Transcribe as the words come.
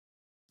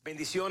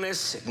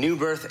Bendiciones, New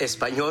Birth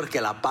Español,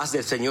 que la paz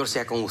del Señor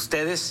sea con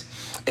ustedes.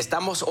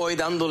 Estamos hoy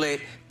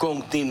dándole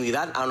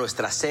continuidad a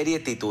nuestra serie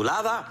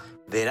titulada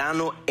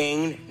Verano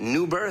en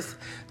New Birth,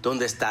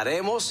 donde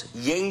estaremos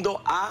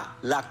yendo a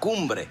la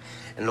cumbre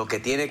en lo que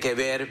tiene que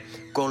ver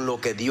con lo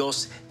que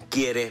Dios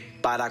quiere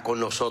para con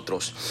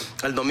nosotros.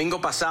 El domingo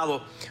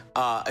pasado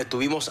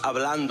estuvimos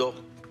hablando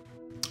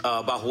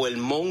bajo el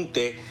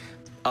monte,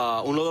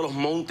 uno de los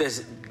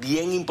montes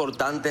bien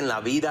importantes en la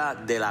vida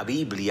de la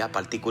Biblia,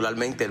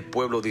 particularmente el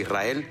pueblo de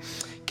Israel,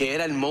 que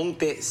era el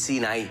monte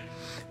Sinaí.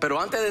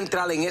 Pero antes de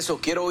entrar en eso,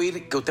 quiero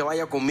que usted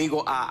vaya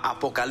conmigo a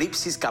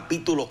Apocalipsis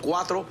capítulo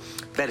 4,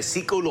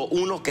 versículo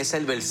 1, que es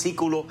el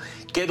versículo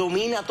que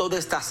domina toda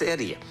esta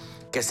serie,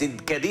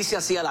 que dice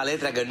así a la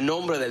letra: en el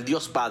nombre del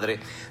Dios Padre,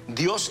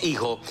 Dios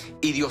Hijo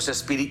y Dios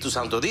Espíritu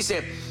Santo.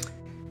 Dice: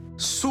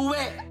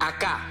 sube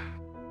acá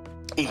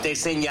y te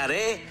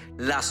enseñaré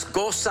las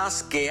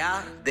cosas que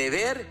ha de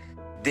ver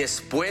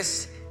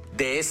después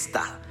de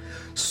esta.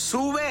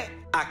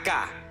 Sube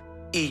acá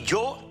y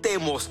yo te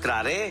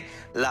mostraré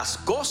las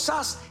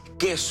cosas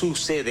que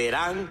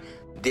sucederán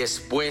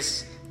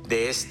después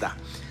de esta.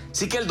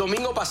 Así que el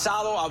domingo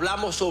pasado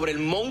hablamos sobre el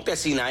monte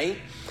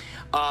Sinaí,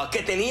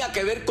 que tenía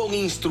que ver con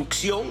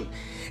instrucción.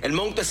 El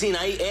monte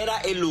Sinaí era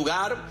el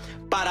lugar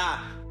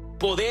para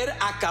poder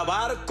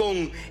acabar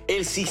con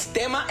el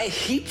sistema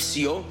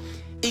egipcio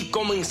y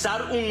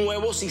comenzar un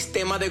nuevo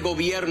sistema de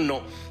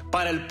gobierno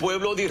para el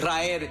pueblo de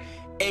Israel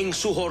en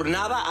su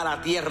jornada a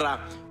la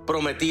tierra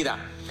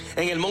prometida.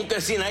 En el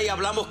monte Sinaí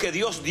hablamos que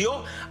Dios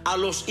dio a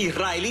los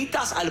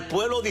israelitas, al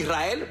pueblo de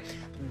Israel,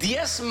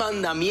 10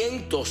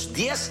 mandamientos,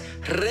 10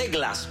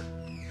 reglas,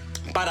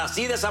 para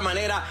así de esa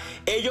manera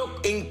ellos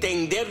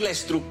entender la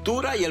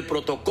estructura y el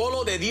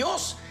protocolo de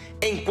Dios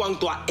en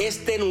cuanto a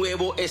este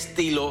nuevo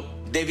estilo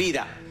de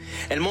vida.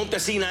 El monte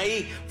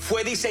Sinaí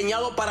fue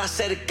diseñado para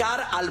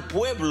acercar al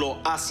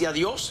pueblo hacia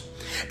Dios.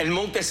 El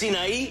monte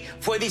Sinaí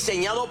fue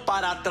diseñado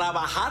para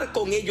trabajar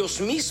con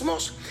ellos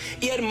mismos,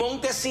 y el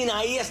monte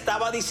Sinaí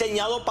estaba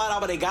diseñado para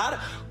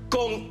bregar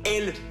con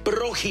el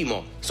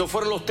prójimo. Esos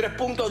fueron los 3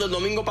 puntos del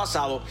domingo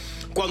pasado.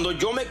 Cuando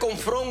yo me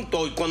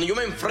confronto y cuando yo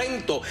me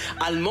enfrento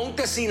al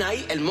monte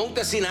Sinaí, el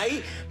monte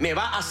Sinaí me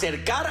va a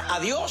acercar a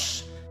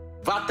Dios,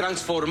 va a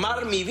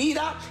transformar mi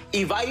vida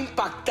y va a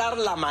impactar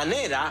la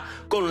manera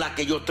con la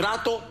que yo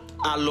trato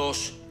a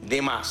los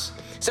demás.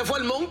 Ese fue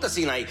el monte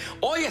Sinaí.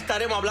 Hoy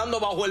estaremos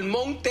hablando bajo el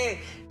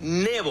monte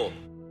Nebo.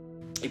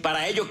 Y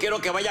para ello quiero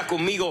que vaya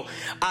conmigo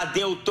a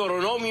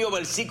Deuteronomio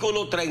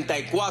versículo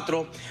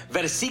 34,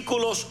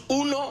 versículos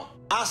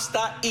 1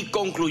 hasta y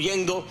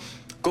concluyendo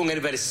con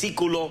el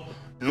versículo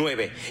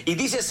 9. Y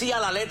dice así a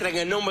la letra: en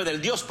el nombre del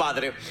Dios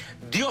Padre,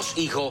 Dios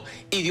Hijo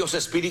y Dios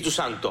Espíritu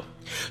Santo.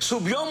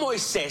 Subió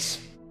Moisés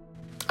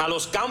a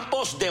los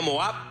campos de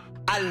Moab,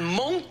 al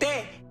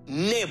monte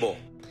Nebo,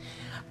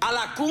 a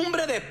la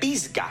cumbre de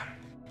Pisga,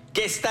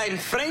 que está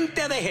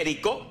enfrente de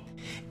Jericó,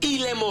 y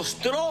le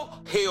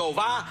mostró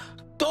Jehová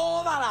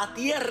toda la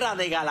tierra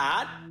de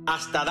Galaad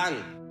hasta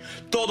Dan,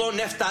 todo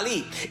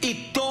Neftalí y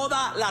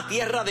toda la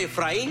tierra de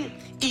Efraín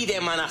y de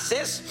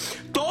Manasés,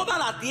 toda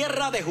la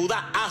tierra de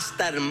Judá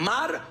hasta el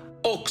mar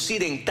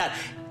occidental.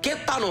 ¿Qué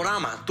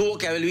panorama tuvo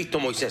que haber visto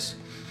Moisés?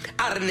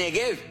 El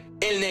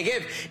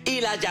Negev y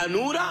la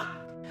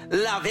llanura,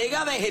 la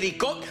vega de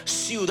Jericó,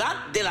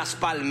 ciudad de las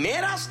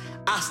palmeras,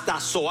 hasta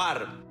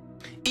Zoar.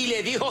 Y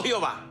le dijo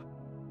Jehová: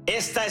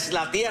 esta es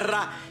la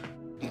tierra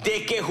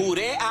de que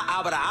juré a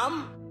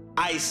Abraham,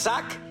 a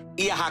Isaac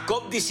y a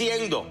Jacob,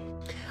 diciendo: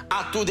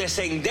 a tu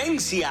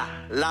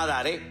descendencia la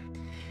daré.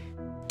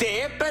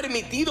 Te he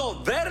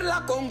permitido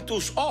verla con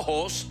tus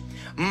ojos,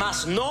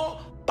 mas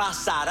no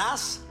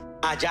pasarás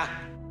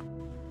allá.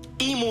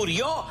 Y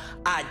murió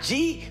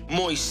allí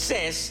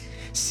Moisés,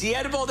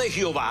 siervo de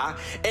Jehová,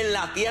 en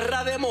la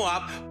tierra de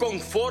Moab,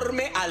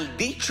 conforme al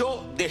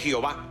dicho de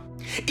Jehová.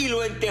 Y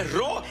lo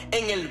enterró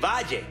en el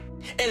valle,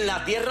 en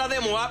la tierra de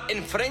Moab,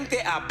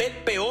 enfrente a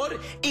Bet Peor,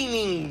 y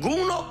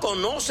ninguno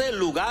conoce el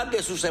lugar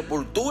de su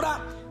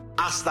sepultura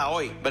hasta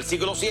hoy.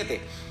 Versículo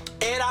 7.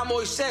 Era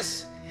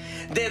Moisés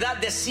de edad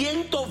de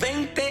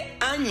 120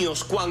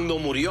 años cuando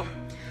murió.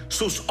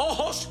 Sus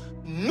ojos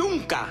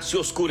nunca se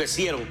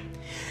oscurecieron,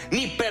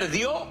 ni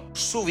perdió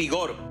su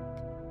vigor.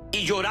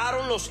 Y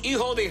lloraron los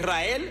hijos de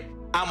Israel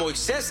a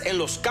Moisés en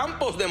los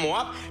campos de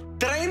Moab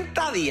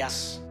 30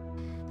 días.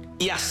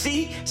 Y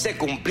así se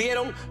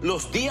cumplieron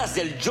los días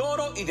del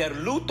lloro y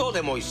del luto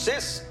de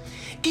Moisés.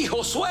 Y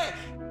Josué,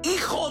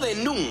 hijo de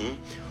Nun,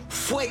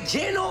 fue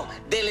lleno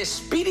del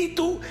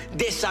espíritu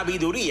de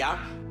sabiduría,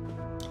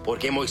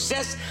 porque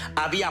Moisés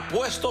había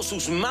puesto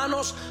sus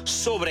manos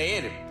sobre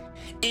él.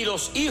 Y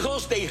los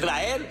hijos de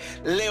Israel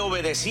le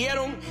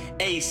obedecieron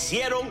e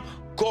hicieron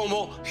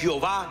como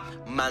Jehová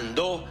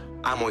mandó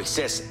a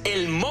Moisés.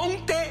 El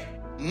monte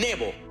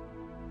Nebo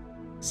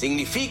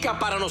significa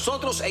para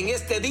nosotros en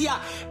este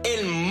día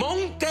el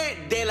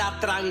monte de la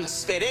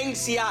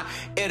transferencia,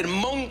 el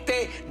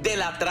monte de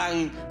la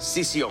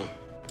transición.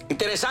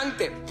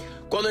 Interesante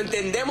cuando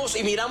entendemos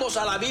y miramos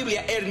a la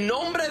Biblia, el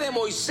nombre de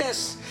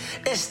Moisés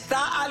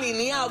está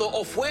alineado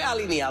o fue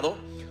alineado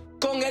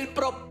con el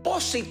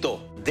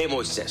propósito de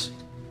Moisés.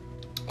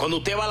 Cuando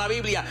usted va a la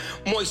Biblia,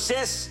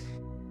 Moisés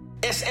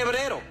es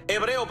hebreo,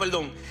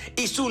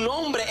 y su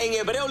nombre en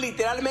hebreo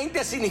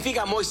literalmente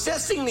significa,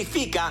 Moisés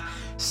significa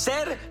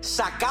ser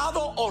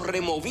sacado o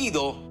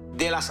removido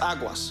de las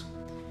aguas.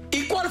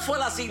 ¿Y cuál fue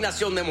la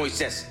asignación de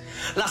Moisés?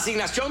 La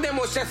asignación de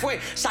Moisés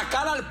fue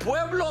sacar al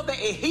pueblo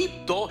de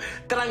Egipto,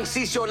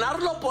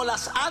 transicionarlo por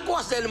las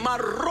aguas del Mar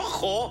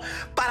Rojo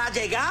para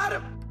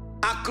llegar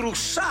a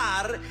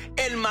cruzar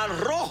el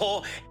Mar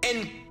Rojo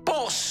en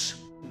pos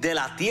de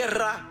la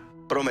tierra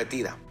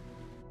prometida.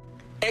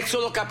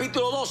 Éxodo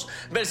capítulo 2,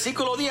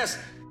 versículo 10,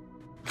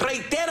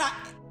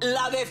 reitera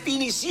la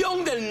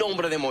definición del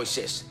nombre de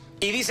Moisés.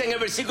 Y dice en el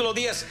versículo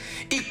 10,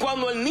 y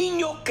cuando el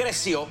niño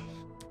creció,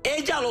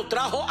 ella lo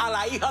trajo a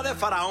la hija de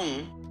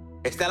Faraón,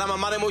 esta es la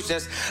mamá de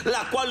Moisés,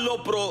 la cual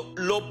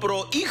lo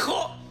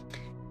prohijo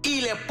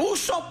y le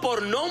puso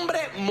por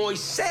nombre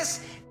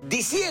Moisés,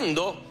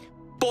 diciendo,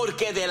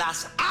 porque de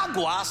las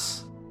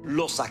aguas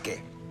lo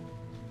saqué.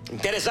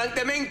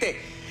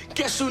 Interesantemente,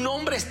 que su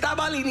nombre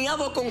estaba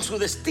alineado con su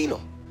destino.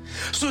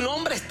 Su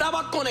nombre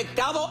estaba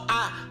conectado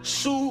a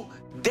su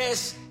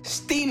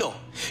destino.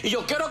 Y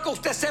yo quiero que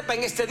usted sepa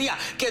en este día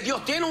que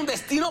Dios tiene un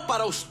destino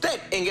para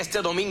usted en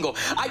este domingo.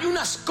 Hay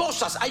unas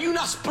cosas, hay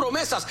unas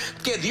promesas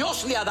que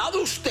Dios le ha dado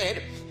a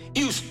usted,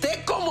 y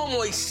usted como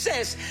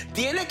Moisés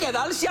tiene que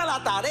darse a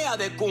la tarea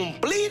de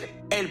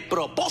cumplir el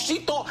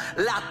propósito,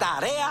 la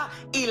tarea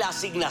y la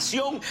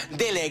asignación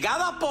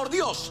delegada por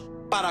Dios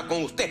para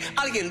con usted.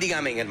 Alguien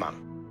dígame, hermano.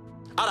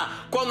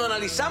 Ahora, cuando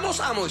analizamos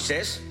a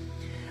Moisés,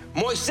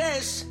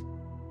 Moisés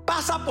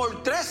pasa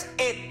por 3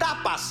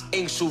 etapas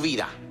en su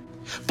vida,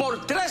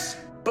 por 3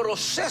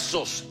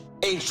 procesos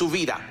en su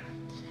vida.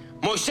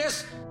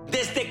 Moisés,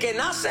 desde que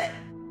nace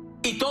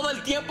y todo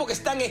el tiempo que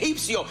está en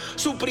Egipto,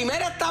 su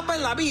primera etapa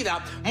en la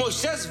vida,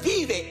 Moisés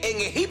vive en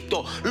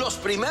Egipto los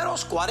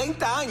primeros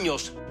 40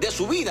 años de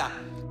su vida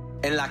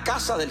en la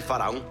casa del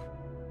faraón.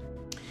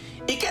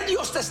 ¿Y qué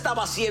Dios te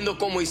estaba haciendo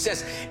con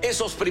Moisés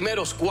esos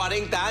primeros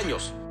 40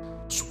 años?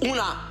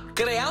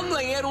 Creando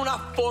en él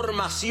una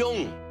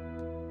formación,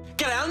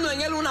 creando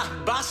en él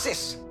unas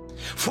bases.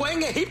 Fue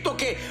en Egipto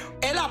que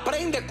él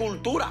aprende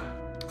cultura.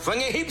 Fue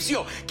en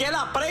Egipto que él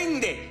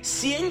aprende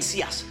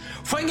ciencias.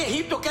 Fue en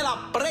Egipto que él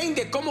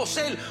aprende cómo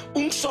ser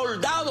un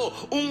soldado,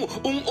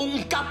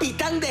 un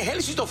capitán de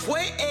ejército.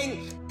 Fue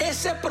en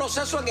ese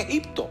proceso en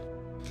Egipto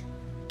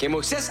que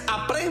Moisés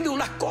aprende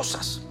unas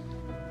cosas.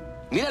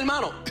 Mira,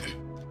 hermano,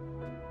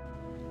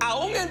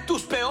 aún en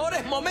tus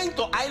peores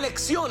momentos hay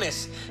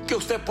lecciones que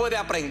usted puede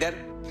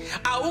aprender.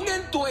 Aún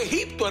en tu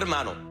Egipto,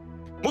 hermano,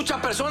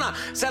 muchas personas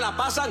se la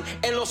pasan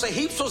en los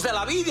egipcios de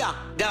la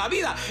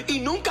vida y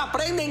nunca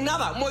aprenden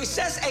nada.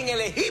 Moisés en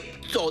el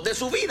Egipto de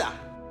su vida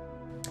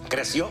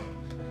creció,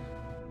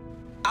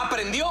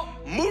 aprendió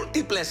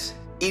múltiples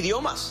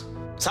idiomas.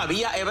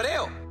 Sabía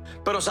hebreo,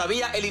 pero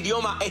sabía el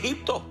idioma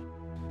egipto.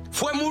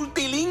 Fue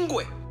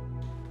multilingüe,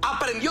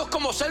 aprendió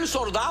cómo ser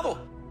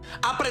soldado.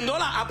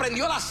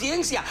 Aprendió la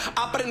ciencia,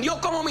 aprendió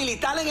como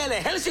militar en el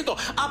ejército.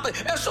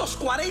 Esos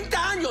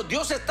 40 años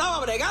Dios estaba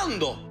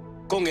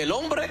bregando con el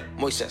hombre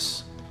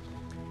Moisés.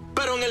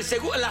 Pero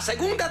en la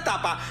segunda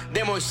etapa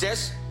de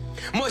Moisés,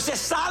 Moisés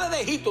sale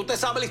de Egipto. Usted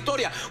sabe la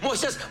historia.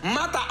 Moisés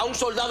mata a un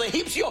soldado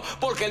egipcio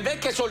porque él ve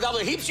que el soldado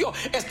egipcio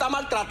está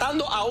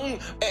maltratando a un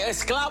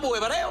esclavo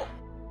hebreo.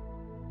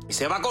 Y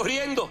se va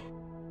corriendo.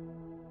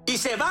 Y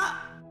se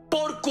va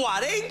por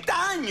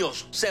 40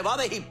 años. Se va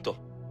de Egipto.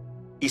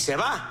 Y se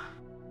va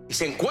y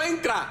se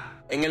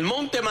encuentra en el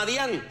monte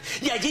Madián.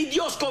 Y allí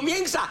Dios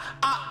comienza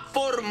a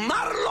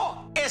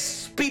formarlo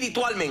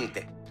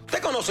espiritualmente.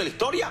 Usted conoce la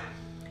historia.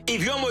 Y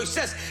vio a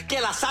Moisés que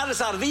la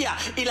salsa ardía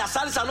y la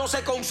salsa no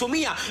se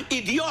consumía.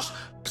 Y Dios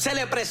se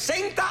le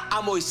presenta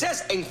a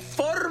Moisés en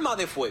forma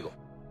de fuego.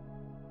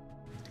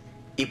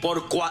 Y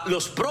por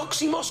los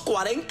próximos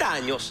 40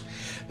 años,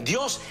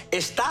 Dios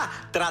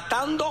está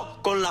tratando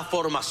con la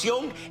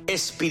formación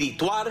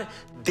espiritual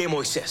de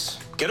Moisés.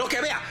 Quiero que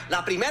vea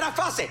la primera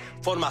fase: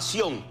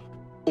 formación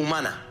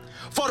humana,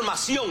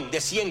 formación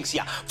de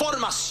ciencia,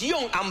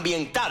 formación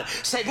ambiental.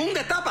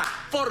 Segunda etapa: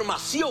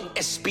 formación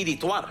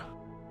espiritual.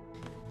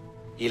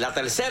 Y la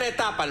tercera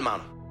etapa,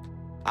 hermano,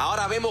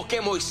 ahora vemos que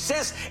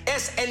Moisés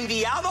es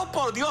enviado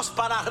por Dios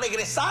para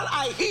regresar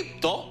a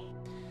Egipto,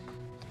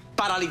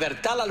 para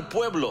libertar al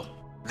pueblo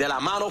de la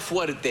mano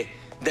fuerte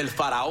del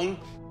faraón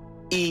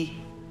y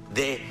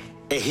de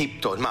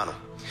Egipto,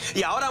 hermano.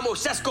 Y ahora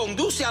Moisés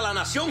conduce a la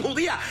nación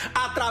judía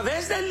a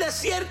través del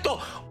desierto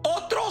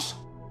otros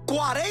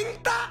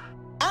 40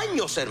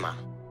 años,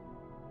 hermano,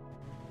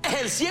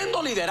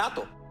 ejerciendo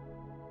liderato,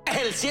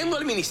 ejerciendo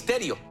el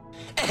ministerio,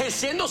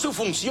 ejerciendo su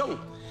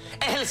función,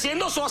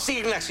 ejerciendo su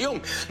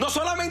asignación. No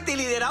solamente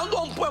liderando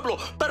a un pueblo,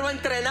 pero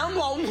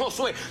entrenando a un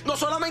Josué. No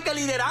solamente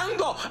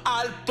liderando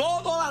a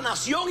toda la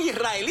nación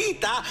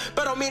israelita,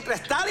 pero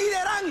mientras está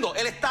liderando,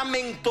 él está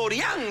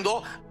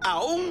mentoreando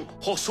a un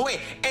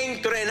Josué,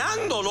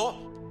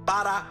 entrenándolo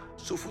para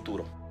su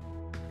futuro.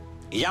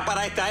 Y ya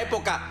para esta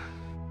época,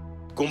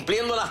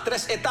 cumpliendo las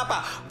 3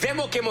 etapas,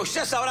 vemos que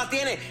Moisés ahora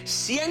tiene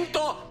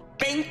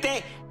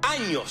 120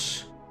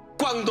 años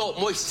cuando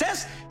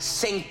Moisés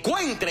se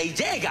encuentra y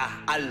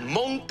llega al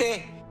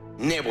monte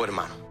Nebo,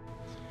 hermano.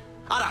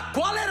 Ahora,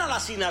 ¿cuál era la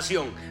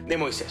asignación de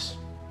Moisés?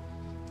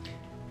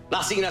 La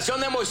asignación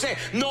de Moisés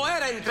no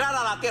era entrar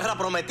a la tierra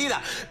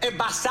prometida.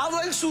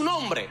 Basado en su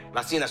nombre,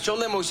 la asignación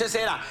de Moisés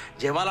era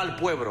llevar al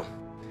pueblo,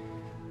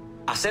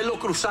 hacerlo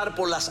cruzar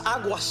por las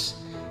aguas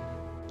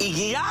y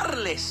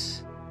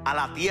guiarles a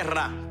la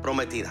tierra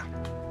prometida.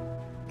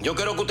 Yo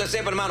quiero que usted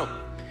sepa, hermano,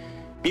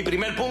 mi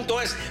primer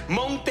punto es: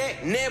 Monte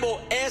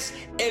Nebo es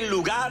el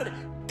lugar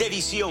de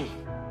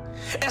visión.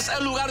 Es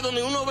el lugar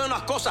donde uno ve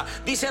unas cosas.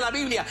 Dice la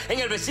Biblia en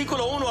el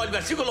versículo 1 al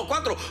versículo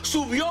 4: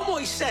 subió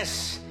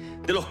Moisés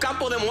de los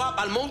campos de Moab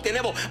al monte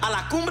Nebo, a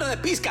la cumbre de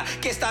Pisga,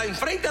 que está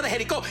enfrente de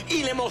Jericó,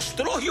 y le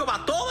mostró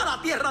Jehová toda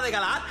la tierra de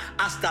Galaad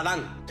hasta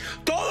Dan,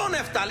 todo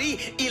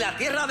Neftalí y la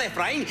tierra de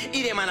Efraín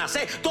y de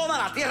Manasés, toda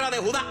la tierra de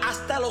Judá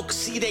hasta el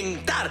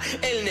occidental,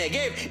 el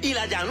Negev y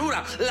la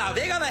llanura, la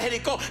vega de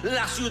Jericó,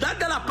 la ciudad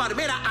de la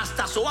palmera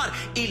hasta Zoar.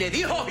 Y le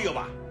dijo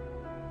Jehová: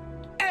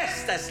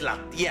 esta es la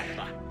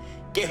tierra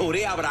que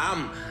juré a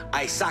Abraham,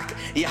 a Isaac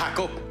y a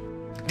Jacob,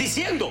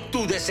 diciendo: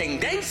 tu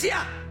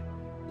descendencia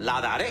la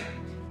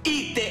daré,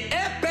 y te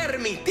he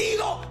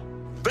permitido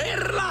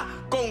verla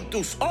con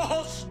tus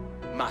ojos,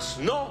 mas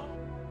no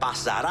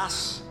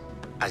pasarás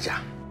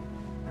allá.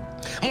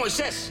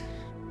 Moisés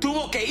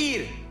tuvo que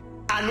ir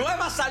a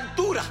nuevas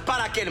alturas.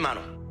 ¿Para qué,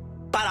 hermano?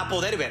 Para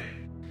poder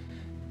ver.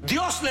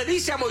 Dios le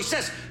dice a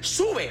Moisés: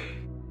 sube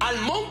al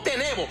monte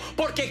Nebo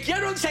porque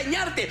quiero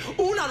enseñarte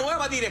una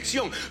nueva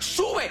dirección.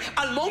 Sube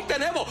al monte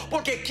Nebo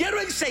porque quiero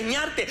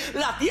enseñarte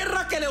la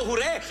tierra que le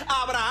juré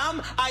a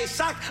Abraham, a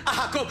Isaac, a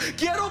Jacob.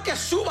 Quiero que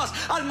subas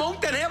al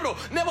monte Nebo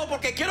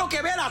porque quiero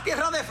que veas la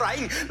tierra de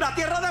Efraín, la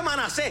tierra de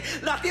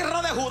Manasés, la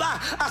tierra de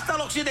Judá hasta el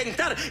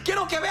occidental.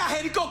 Quiero que veas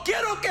Jericó.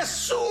 Quiero que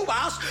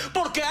subas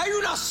porque hay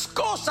unas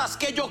cosas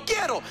que yo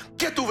quiero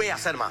que tú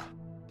veas, hermano.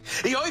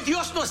 Y hoy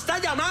Dios nos está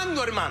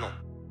llamando,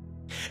 hermano.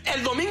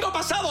 El domingo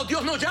pasado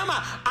Dios nos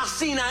llama a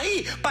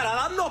Sinaí para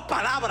darnos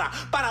palabra,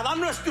 para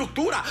darnos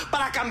estructura,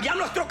 para cambiar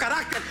nuestro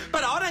carácter.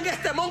 Pero ahora en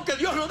este monte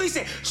Dios nos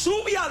dice: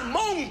 sube al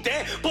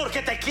monte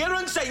porque te quiero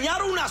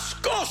enseñar unas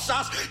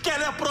cosas que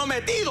le he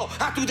prometido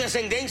a tu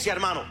descendencia,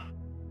 hermano.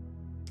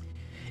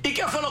 ¿Y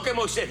qué fue lo que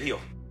Moisés vio?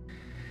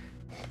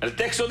 El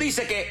texto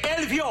dice que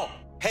él vio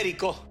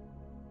Jericó.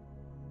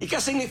 ¿Y qué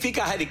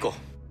significa Jericó?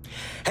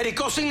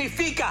 Jericó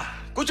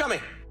significa,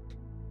 escúchame,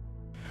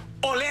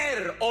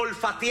 oler,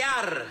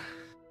 olfatear.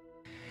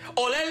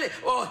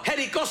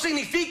 Jericó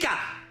significa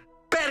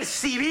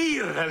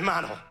percibir,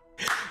 hermano.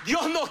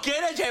 Dios nos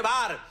quiere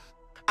llevar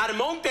al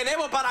monte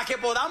Nebo para que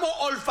podamos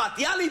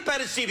olfatear y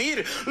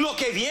percibir lo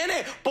que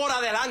viene por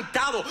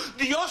adelantado.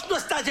 Dios nos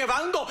está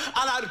llevando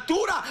a la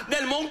altura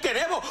del monte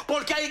Nebo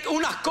porque hay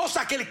unas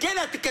cosas que Él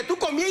quiere que tú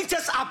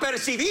comiences a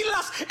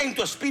percibirlas en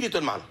tu espíritu,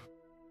 hermano.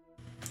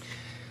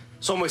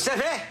 Moisés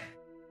ve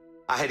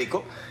a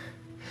Jericó.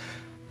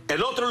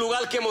 El otro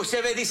lugar que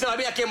Moisés ve, dice la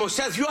Biblia, que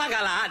Moisés vio a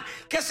Galaad.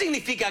 ¿Qué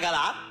significa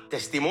Galaad?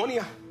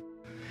 Testimonio.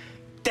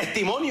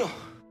 Testimonio.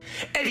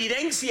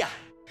 Evidencia.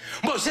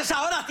 Moisés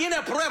ahora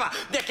tiene prueba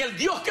de que el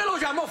Dios que lo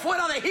llamó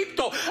fuera de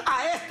Egipto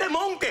a este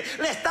monte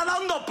le está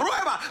dando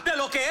prueba de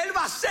lo que Él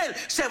va a hacer.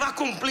 Se va a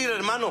cumplir,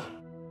 hermano.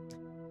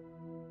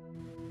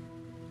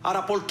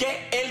 Ahora, ¿por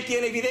qué Él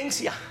tiene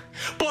evidencia?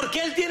 ¿Por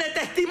qué Él tiene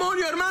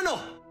testimonio,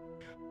 hermano?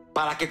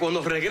 Para que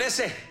cuando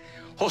regrese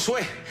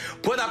Josué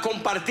pueda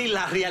compartir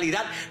la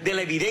realidad de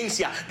la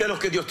evidencia de lo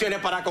que Dios tiene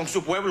para con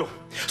su pueblo.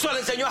 Le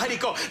enseñó a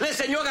Jericó, le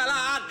enseñó a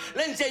Galaad,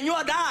 le enseñó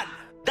a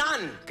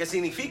Dan, que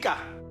significa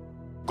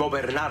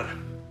gobernar.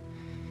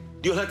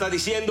 Dios le está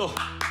diciendo: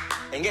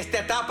 en esta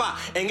etapa,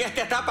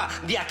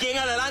 de aquí en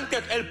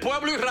adelante, el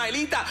pueblo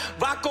israelita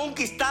va a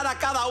conquistar a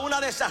cada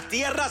una de esas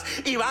tierras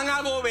y van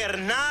a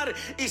gobernar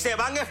y se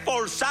van a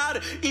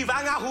esforzar y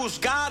van a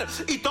juzgar,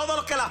 y todo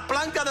lo que las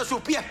plantas de sus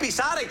pies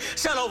pisaren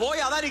se lo voy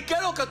a dar. Y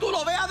quiero que tú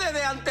lo veas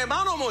desde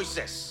antemano,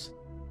 Moisés.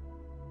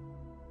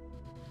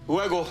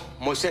 Luego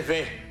Moisés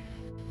ve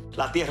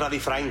la tierra de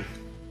Efraín,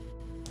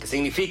 que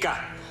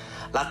significa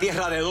la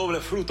tierra de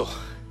doble fruto,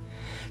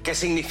 que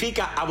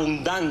significa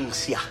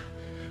abundancia.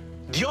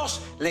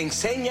 Dios le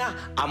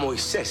enseña a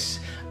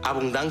Moisés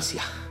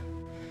abundancia.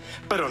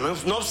 Pero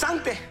no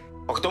obstante,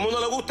 porque a todo el mundo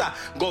le gusta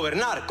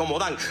gobernar como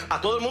Dan.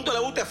 A todo el mundo le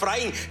gusta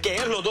Efraín, que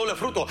es los dobles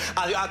frutos.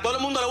 A todo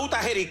el mundo le gusta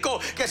Jericó,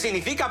 que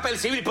significa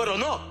percibir. Pero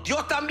no,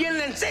 Dios también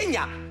le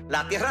enseña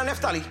la tierra de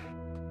Neftalí.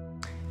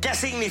 ¿Qué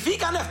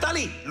significa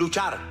Neftalí?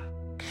 Luchar.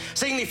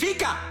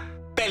 Significa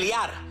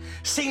pelear.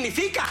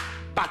 Significa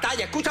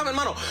batalla. Escúchame,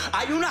 hermano,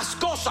 hay unas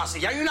cosas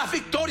y hay unas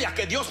victorias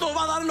que Dios nos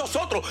va a dar a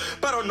nosotros,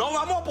 pero no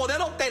vamos a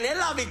poder obtener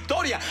la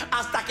victoria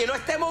hasta que no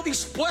estemos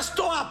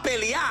dispuestos a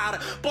pelear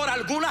por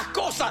algunas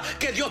cosas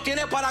que Dios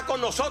tiene para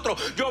con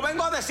nosotros. Yo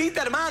vengo a decirte,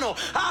 hermano,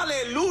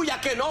 aleluya,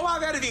 que no va a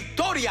haber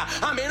victoria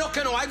a menos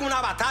que no haya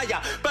una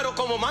batalla. Pero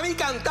como mami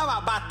cantaba,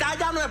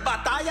 batalla no es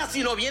batalla,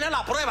 sino viene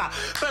la prueba.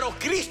 Pero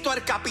Cristo,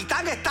 el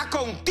capitán, está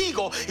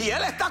contigo y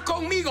Él está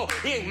conmigo,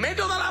 y en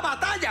medio de la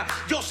batalla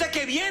yo sé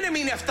que viene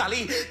mi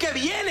Neftalí, que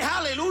viene,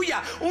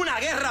 aleluya, una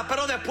guerra.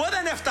 Pero después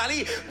de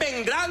Neftalí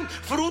vendrán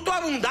fruto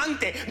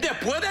abundante.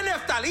 Después de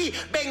Neftalí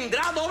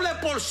vendrá doble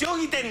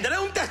porción y tendré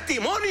un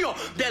testimonio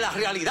de la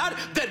realidad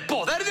del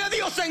poder de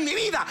Dios en mi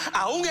vida,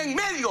 aún en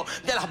medio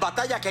de las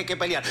batallas que hay que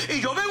pelear. Y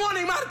yo vengo a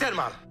animarte,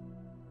 hermano,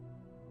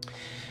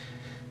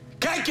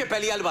 que hay que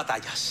pelear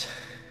batallas.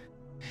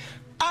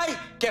 Hay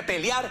que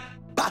pelear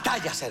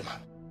batallas,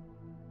 hermano.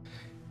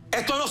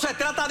 Esto no se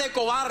trata de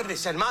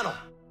cobardes, hermano.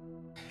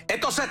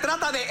 Esto se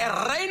trata de el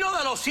reino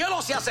de los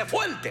cielos se hace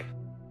fuerte.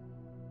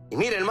 Y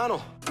mire,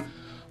 hermano,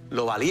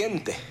 lo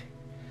valiente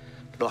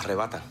lo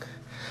arrebatan.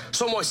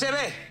 Moisés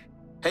ve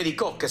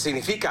Jericó, que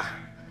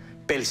significa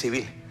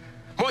percibir.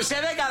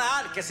 Moisés ve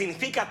Galaad, que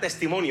significa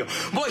testimonio.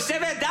 Moisés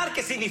ve Dar,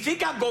 que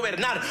significa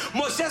gobernar.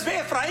 Moisés ve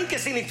Efraín, que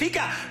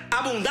significa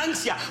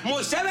abundancia.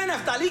 Moisés ve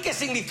Neftalí, que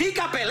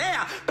significa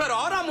pelea. Pero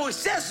ahora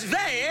Moisés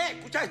ve,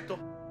 escucha esto,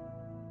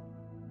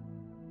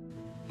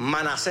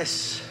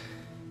 Manasés,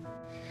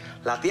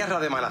 la tierra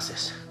de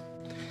Manasés.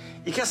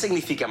 ¿Y qué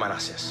significa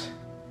Manasés?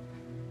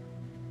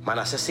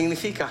 Manasés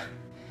significa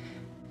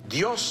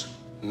Dios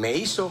me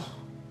hizo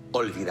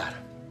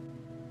olvidar.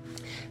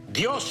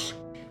 Dios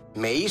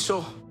me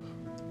hizo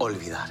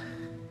olvidar.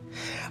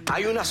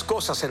 Hay unas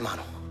cosas,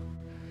 hermano,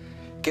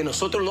 que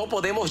nosotros no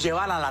podemos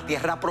llevar a la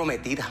tierra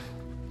prometida.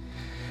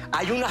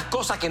 Hay unas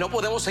cosas que no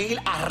podemos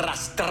seguir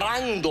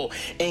arrastrando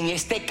en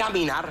este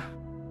caminar.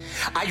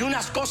 Hay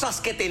unas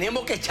cosas que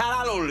tenemos que echar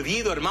al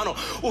olvido, hermano.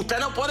 Usted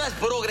no puede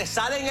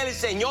progresar en el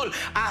Señor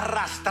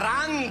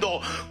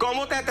arrastrando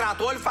cómo te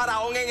trató el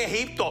faraón en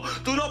Egipto.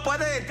 Tú no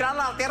puedes entrar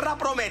a la tierra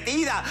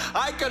prometida.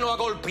 Ay, que nos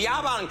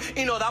golpeaban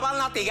y nos daban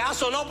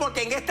latigazos. No,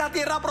 porque en esta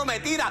tierra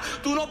prometida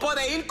tú no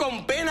puedes ir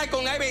con pena y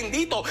con ay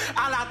bendito.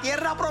 A la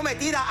tierra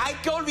prometida hay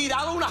que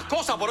olvidar unas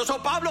cosas. Por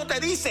eso Pablo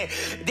te dice,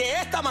 de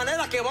esta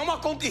manera que vamos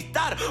a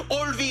conquistar,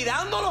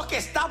 olvidando lo que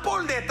está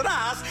por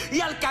detrás y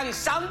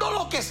alcanzando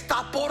lo que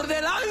está por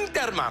delante,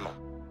 hermano.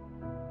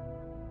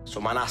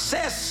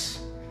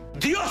 Manasés,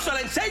 Dios se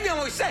le enseña a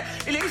Moisés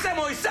y le dice: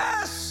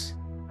 Moisés,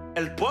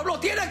 el pueblo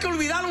tiene que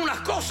olvidar unas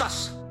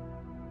cosas.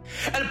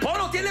 El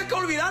pueblo tiene que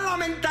olvidar la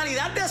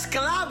mentalidad de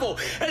esclavo.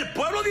 El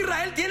pueblo de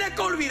Israel tiene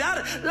que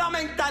olvidar la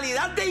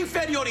mentalidad de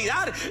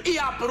inferioridad y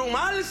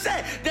abrumarse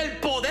del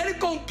poder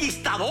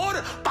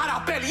conquistador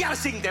para pelear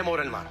sin temor,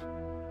 hermano.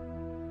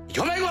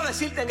 Yo vengo a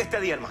decirte en este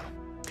día, hermano,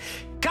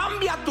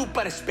 cambia tu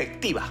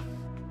perspectiva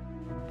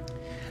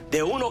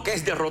de uno que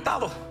es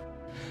derrotado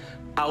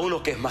a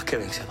uno que es más que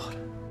vencedor.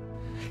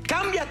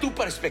 Cambia tu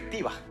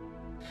perspectiva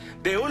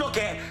de uno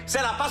que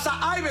se la pasa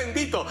ay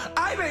bendito,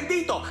 ay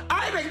bendito,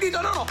 ay bendito.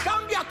 No,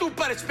 cambia tu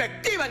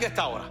perspectiva en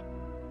esta hora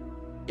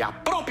y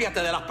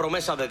aprópiate de las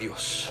promesas de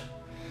Dios.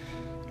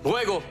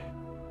 Luego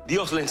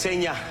Dios le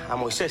enseña a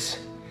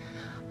Moisés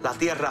la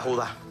tierra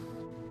Judá,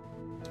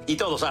 y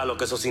todos saben lo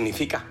que eso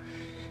significa.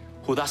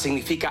 Judá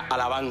significa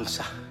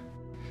alabanza,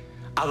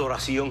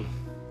 adoración.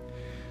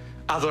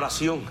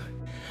 Adoración.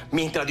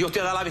 Mientras Dios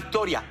te da la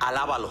victoria,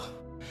 alábalo.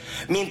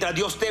 Mientras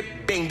Dios te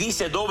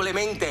bendice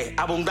doblemente,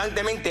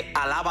 abundantemente,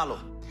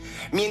 alábalo.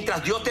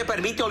 Mientras Dios te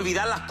permite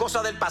olvidar las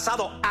cosas del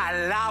pasado,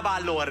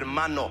 alábalo,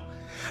 hermano.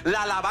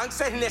 La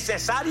alabanza es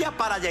necesaria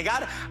para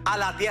llegar a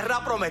la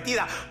tierra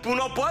prometida. Tú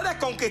no puedes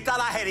conquistar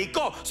a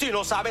Jericó si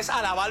no sabes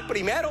alabar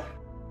primero.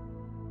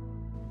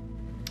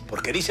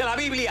 Porque dice la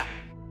Biblia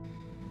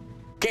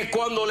que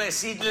cuando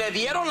le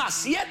dieron las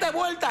 7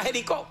 vueltas a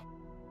Jericó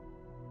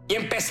y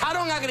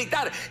empezaron a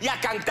gritar y a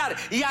cantar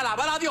y a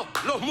alabar a Dios,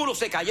 los muros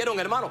se cayeron,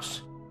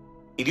 hermanos.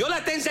 Y Dios le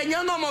está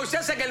enseñando a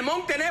Moisés en el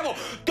monte Nebo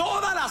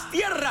todas las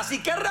tierras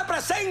y qué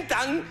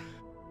representan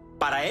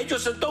para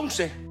ellos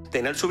entonces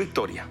tener su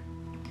victoria.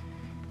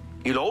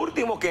 Y lo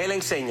último que él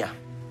enseña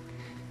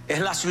es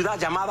la ciudad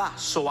llamada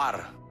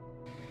Zoar,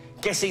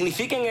 que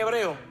significa en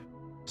hebreo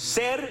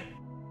ser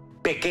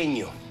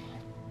pequeño,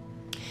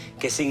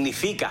 que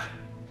significa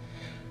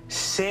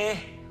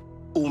sé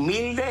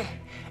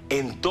humilde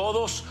en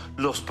todos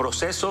los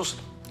procesos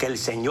que el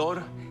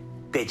Señor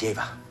te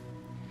lleva.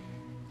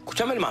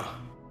 Escúchame, hermano,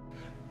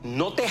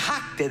 no te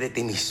jactes de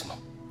ti mismo.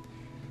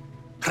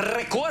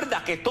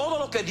 Recuerda que todo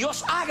lo que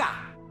Dios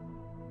haga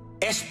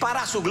es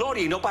para su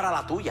gloria y no para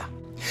la tuya.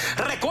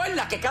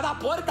 Recuerda que cada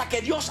puerta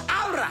que Dios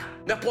abra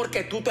no es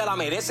porque tú te la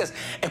mereces,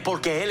 es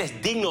porque Él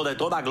es digno de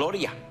toda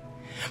gloria.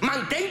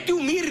 Mantente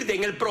humilde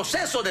en el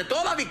proceso de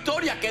toda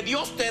victoria que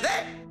Dios te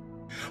dé,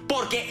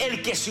 porque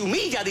el que se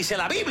humilla, dice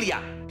la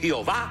Biblia,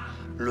 Jehová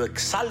lo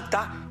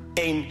exalta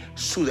en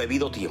su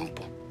debido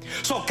tiempo.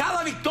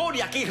 Cada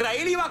victoria que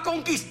Israel iba a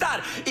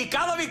conquistar y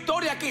cada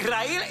victoria que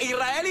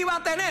Israel iba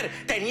a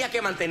tener, tenía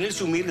que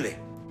mantenerse humilde,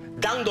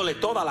 dándole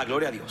toda la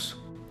gloria a Dios.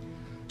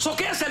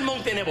 ¿Qué es el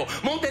Monte Nebo?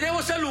 Monte Nebo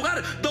es el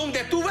lugar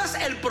donde tú ves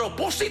el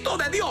propósito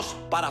de Dios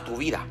para tu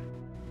vida.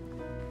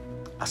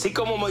 Así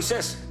como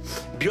Moisés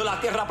vio la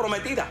tierra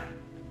prometida,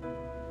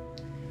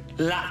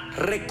 la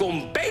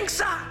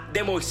recompensa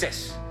de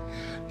Moisés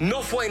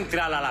no fue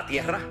entrar a la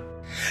tierra.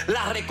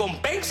 La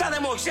recompensa de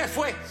Moisés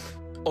fue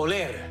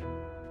oler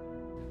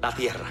la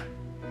tierra.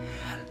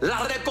 La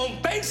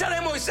recompensa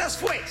de Moisés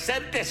fue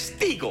ser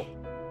testigo,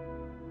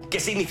 que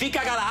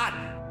significa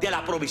Galaad, de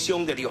la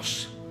provisión de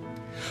Dios.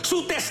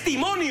 Su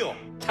testimonio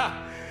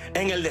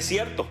en el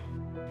desierto.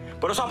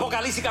 Por eso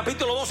Apocalipsis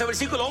capítulo 12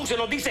 versículo 11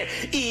 nos dice: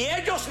 y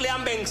ellos le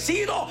han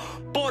vencido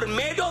por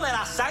medio de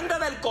la sangre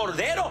del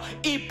cordero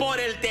y por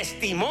el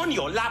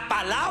testimonio, la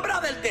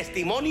palabra del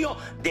testimonio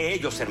de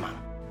ellos,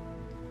 hermano.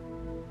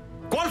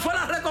 ¿Cuál fue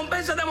la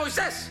recompensa de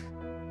Moisés?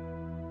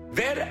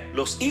 Ver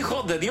los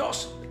hijos de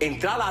Dios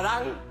entrar a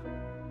Adán,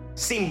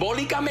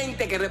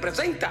 simbólicamente, que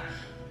representa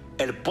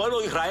el pueblo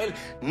de Israel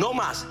no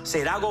más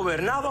será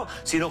gobernado,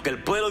 sino que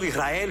el pueblo de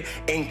Israel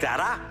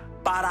entrará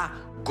para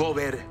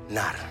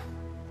gobernar.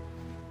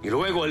 Y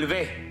luego él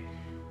ve,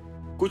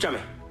 escúchame,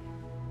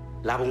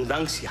 la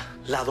abundancia,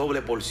 la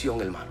doble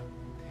porción, hermano.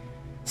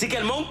 Así que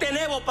el Monte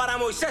Nebo para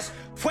Moisés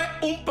fue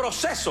un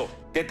proceso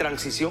de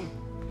transición.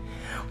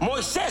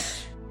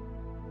 Moisés,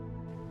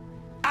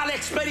 al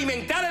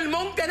experimentar el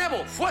Monte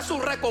Nebo, fue su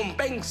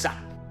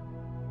recompensa.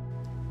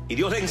 Y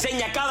Dios le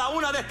enseña a cada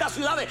una de estas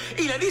ciudades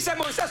y le dice a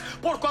Moisés: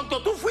 por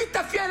cuanto tú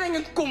fuiste fiel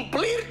en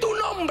cumplir tu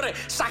nombre,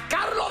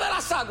 sacarlo de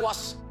las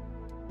aguas,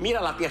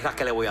 mira la tierra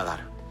que le voy a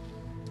dar.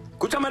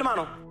 Escúchame,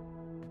 hermano.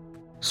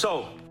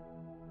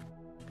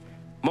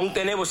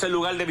 Monte Nebo es el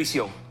lugar de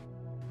visión.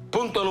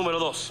 Punto número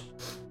 2.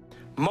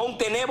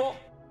 Monte Nebo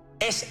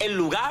es el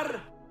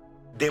lugar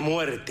de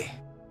muerte.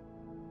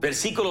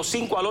 Versículos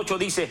 5 al 8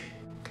 dice: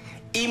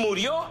 y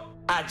murió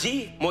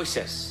allí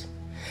Moisés,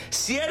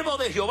 siervo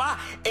de Jehová,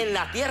 en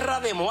la tierra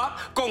de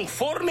Moab,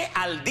 conforme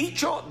al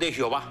dicho de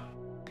Jehová.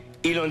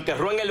 Y lo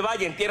enterró en el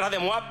valle, en tierra de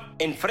Moab,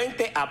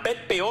 enfrente a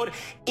Bet Peor,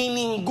 y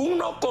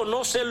ninguno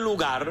conoce el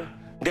lugar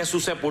de su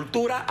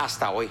sepultura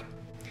hasta hoy.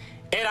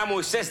 Era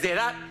Moisés de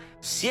edad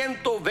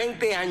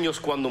 120 años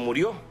cuando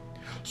murió.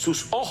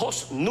 Sus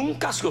ojos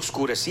nunca se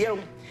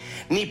oscurecieron,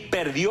 ni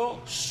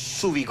perdió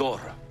su vigor.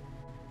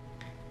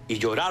 Y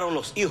lloraron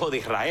los hijos de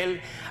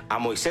Israel a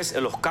Moisés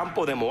en los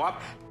campos de Moab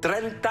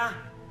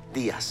 30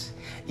 días.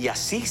 Y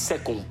así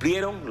se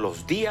cumplieron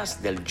los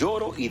días del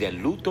lloro y del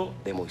luto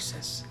de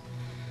Moisés.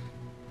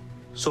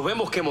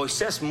 Vemos que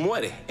Moisés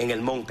muere en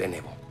el Monte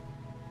Nebo.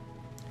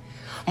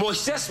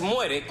 Moisés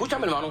muere,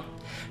 escúchame, hermano,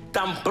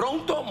 tan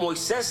pronto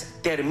Moisés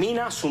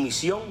termina su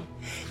misión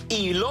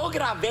y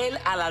logra ver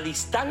a la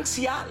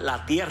distancia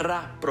la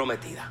tierra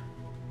prometida.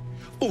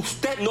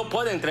 Usted no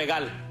puede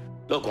entregar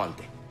los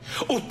guantes.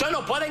 Usted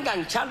no puede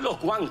enganchar los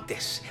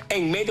guantes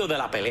en medio de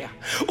la pelea.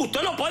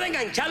 Usted no puede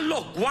enganchar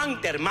los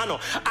guantes, hermano,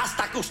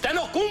 hasta que usted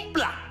no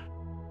cumpla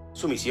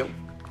su misión.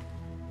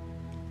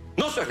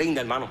 No se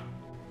rinda, hermano.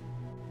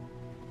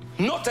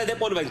 No se dé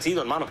por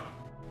vencido, hermano.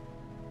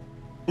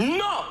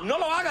 No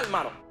lo haga,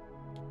 hermano.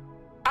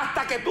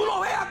 Hasta que tú lo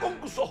veas con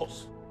tus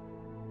ojos.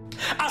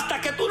 Hasta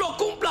que tú no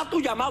cumplas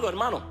tu llamado,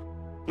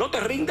 hermano. No te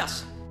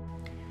rindas.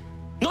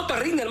 No te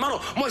rindas,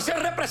 hermano.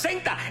 Moisés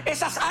representa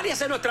esas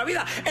áreas en nuestra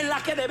vida en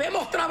las que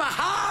debemos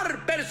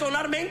trabajar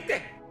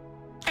personalmente,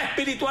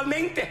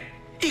 espiritualmente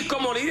y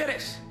como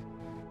líderes.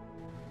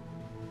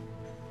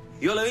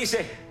 Dios le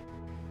dice: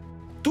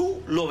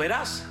 tú lo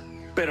verás,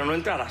 pero no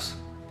entrarás.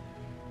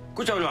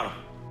 Escúchame, hermano.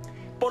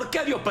 ¿Por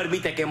qué Dios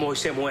permite que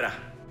Moisés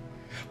muera?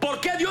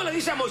 ¿Por qué Dios le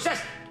dice a Moisés: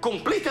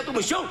 cumpliste tu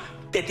misión,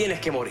 te tienes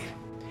que morir?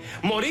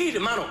 Morir,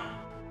 hermano.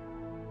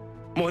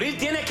 Morir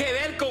tiene que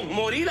ver con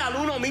morir al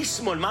uno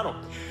mismo,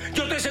 hermano.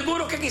 Yo estoy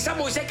seguro que quizás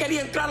Moisés quería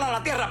entrar a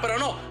la tierra, pero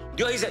no.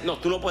 Dios dice: no,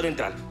 tú no puedes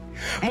entrar.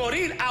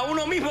 Morir a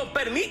uno mismo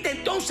permite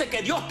entonces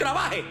que Dios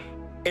trabaje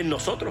en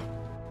nosotros.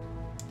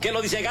 ¿Qué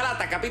nos dice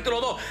Gálatas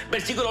capítulo 2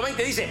 versículo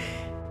 20? Dice: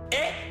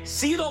 he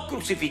sido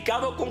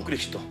crucificado con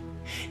Cristo,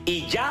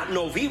 y ya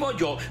no vivo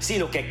yo,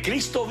 sino que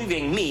Cristo vive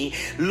en mí.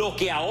 Lo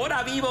que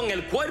ahora vivo en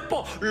el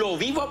cuerpo, lo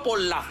vivo por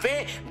la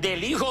fe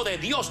del Hijo de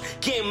Dios,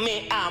 quien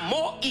me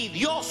amó y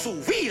dio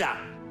su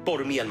vida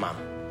por mí, hermano.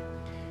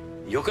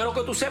 Yo quiero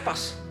que tú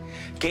sepas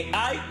que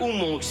hay un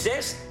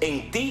Moisés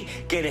en ti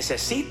que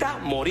necesita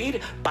morir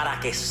para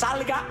que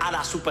salga a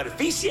la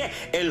superficie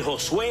el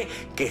Josué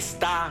que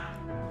está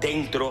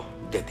dentro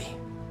de ti.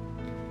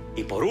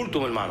 Y por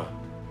último,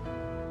 hermano,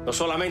 no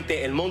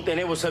solamente el Monte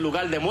Nebo es el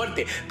lugar de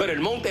muerte, pero el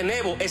Monte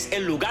Nebo es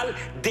el lugar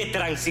de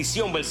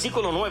transición.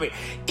 Versículo 9.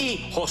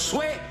 Y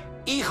Josué,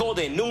 hijo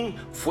de Nun,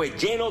 fue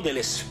lleno del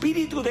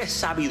espíritu de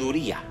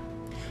sabiduría,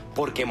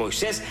 porque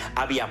Moisés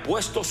había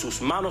puesto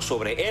sus manos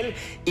sobre él,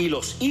 y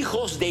los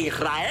hijos de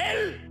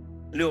Israel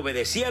le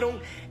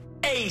obedecieron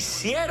e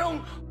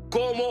hicieron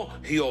como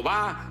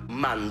Jehová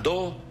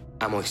mandó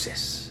a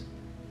Moisés.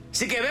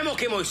 Así que vemos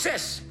que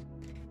Moisés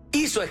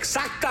hizo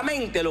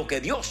exactamente lo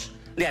que Dios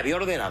le había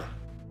ordenado.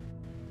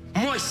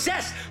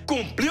 Moisés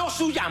cumplió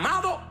su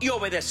llamado y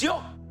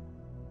obedeció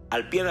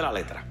al pie de la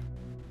letra.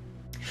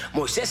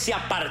 Moisés se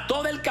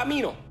apartó del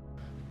camino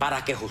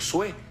para que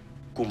Josué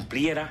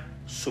cumpliera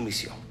su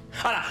misión.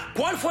 Ahora,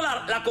 ¿cuál fue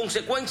la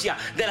consecuencia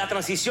de la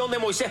transición de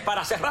Moisés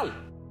para cerrar?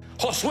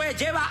 Josué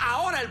lleva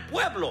ahora el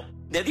pueblo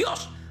de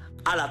Dios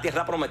a la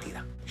tierra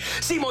prometida.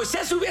 Si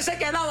Moisés se hubiese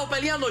quedado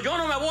peleando, yo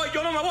no me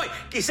voy,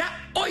 quizás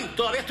hoy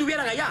todavía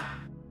estuvieran allá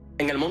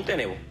en el monte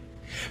Nebo.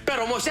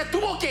 Pero Moisés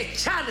tuvo que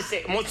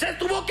echarse, Moisés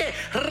tuvo que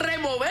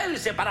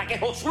removerse para que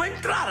Josué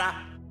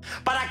entrara,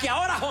 para que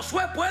ahora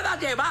Josué pueda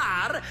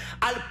llevar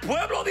al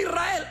pueblo de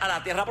Israel a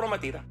la tierra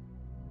prometida.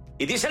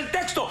 Y dice el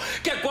texto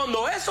que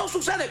cuando eso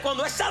sucede,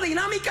 cuando esa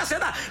dinámica se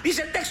da,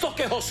 dice el texto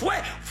que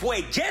Josué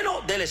fue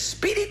lleno del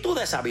espíritu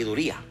de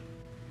sabiduría.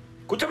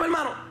 Escúchame,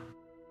 hermano,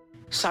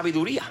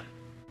 sabiduría.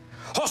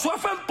 Josué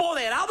fue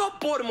empoderado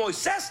por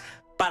Moisés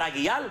para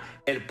guiar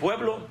el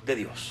pueblo de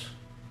Dios.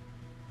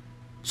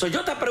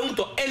 Yo te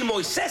pregunto, el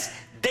Moisés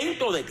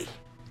dentro de ti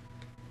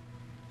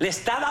le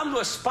está dando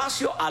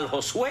espacio al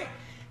Josué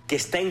que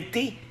está en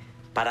ti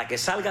para que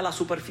salga a la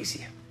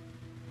superficie.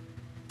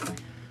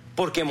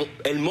 Porque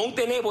el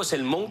monte Nebo es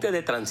el monte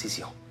de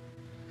transición.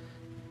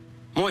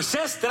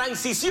 Moisés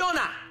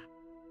transiciona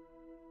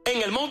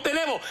en el monte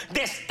Nebo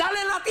de estar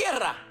en la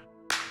tierra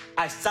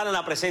a estar en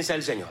la presencia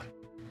del Señor.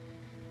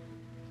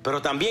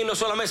 Pero también no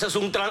solamente es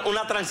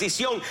una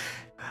transición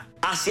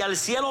hacia el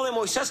cielo de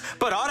Moisés,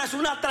 pero ahora es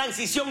una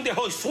transición de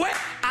Josué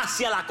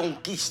hacia la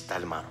conquista,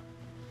 hermano.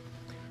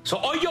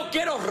 Hoy yo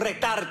quiero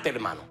retarte,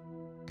 hermano,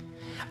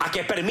 a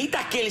que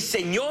permitas que el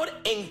Señor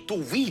en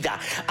tu vida,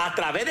 a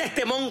través de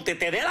este monte,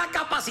 te dé la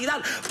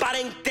capacidad para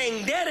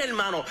entender,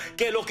 hermano,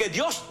 que lo que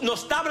Dios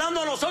nos está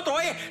hablando a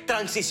nosotros es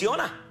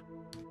transiciona.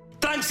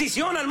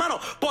 Transiciona, hermano,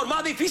 por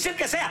más difícil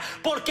que sea,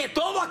 porque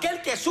todo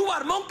aquel que suba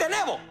al monte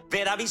Nebo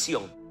verá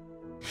visión.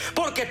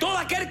 Porque todo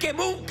aquel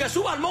que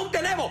suba al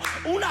monte Nebo,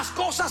 unas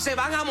cosas se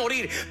van a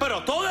morir,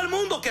 pero todo el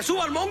mundo que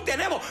suba al monte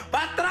Nebo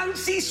va a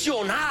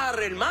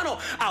transicionar, hermano,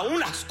 a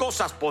unas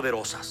cosas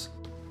poderosas.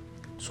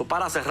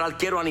 Para cerrar,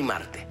 quiero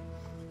animarte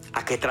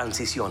a que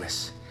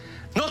transiciones.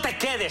 No te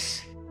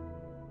quedes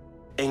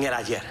en el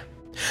ayer.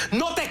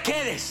 No te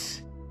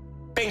quedes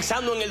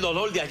pensando en el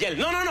dolor de ayer.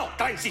 No,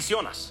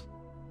 transicionas.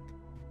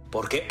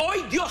 Porque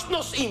hoy Dios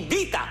nos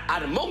invita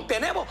al monte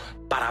Nebo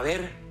para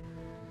ver,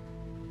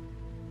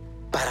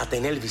 para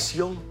tener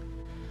visión,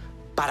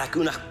 para que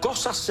unas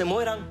cosas se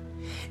mueran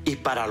y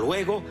para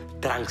luego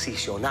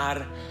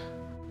transicionar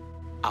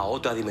a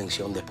otra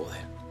dimensión de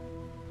poder.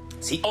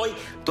 Si hoy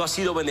tú has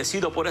sido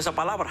bendecido por esa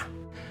palabra,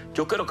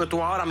 yo quiero que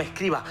tú ahora me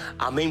escribas: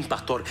 amén,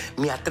 pastor,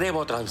 me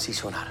atrevo a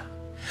transicionar,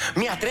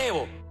 me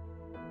atrevo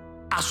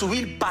a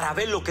subir para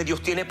ver lo que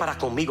Dios tiene para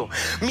conmigo,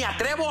 me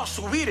atrevo a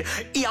subir,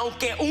 y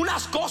aunque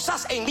unas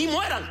cosas en mí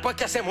mueran, pues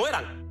que se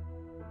mueran.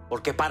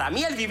 Porque para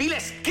mí el vivir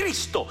es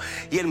Cristo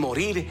y el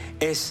morir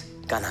es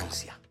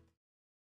ganancia.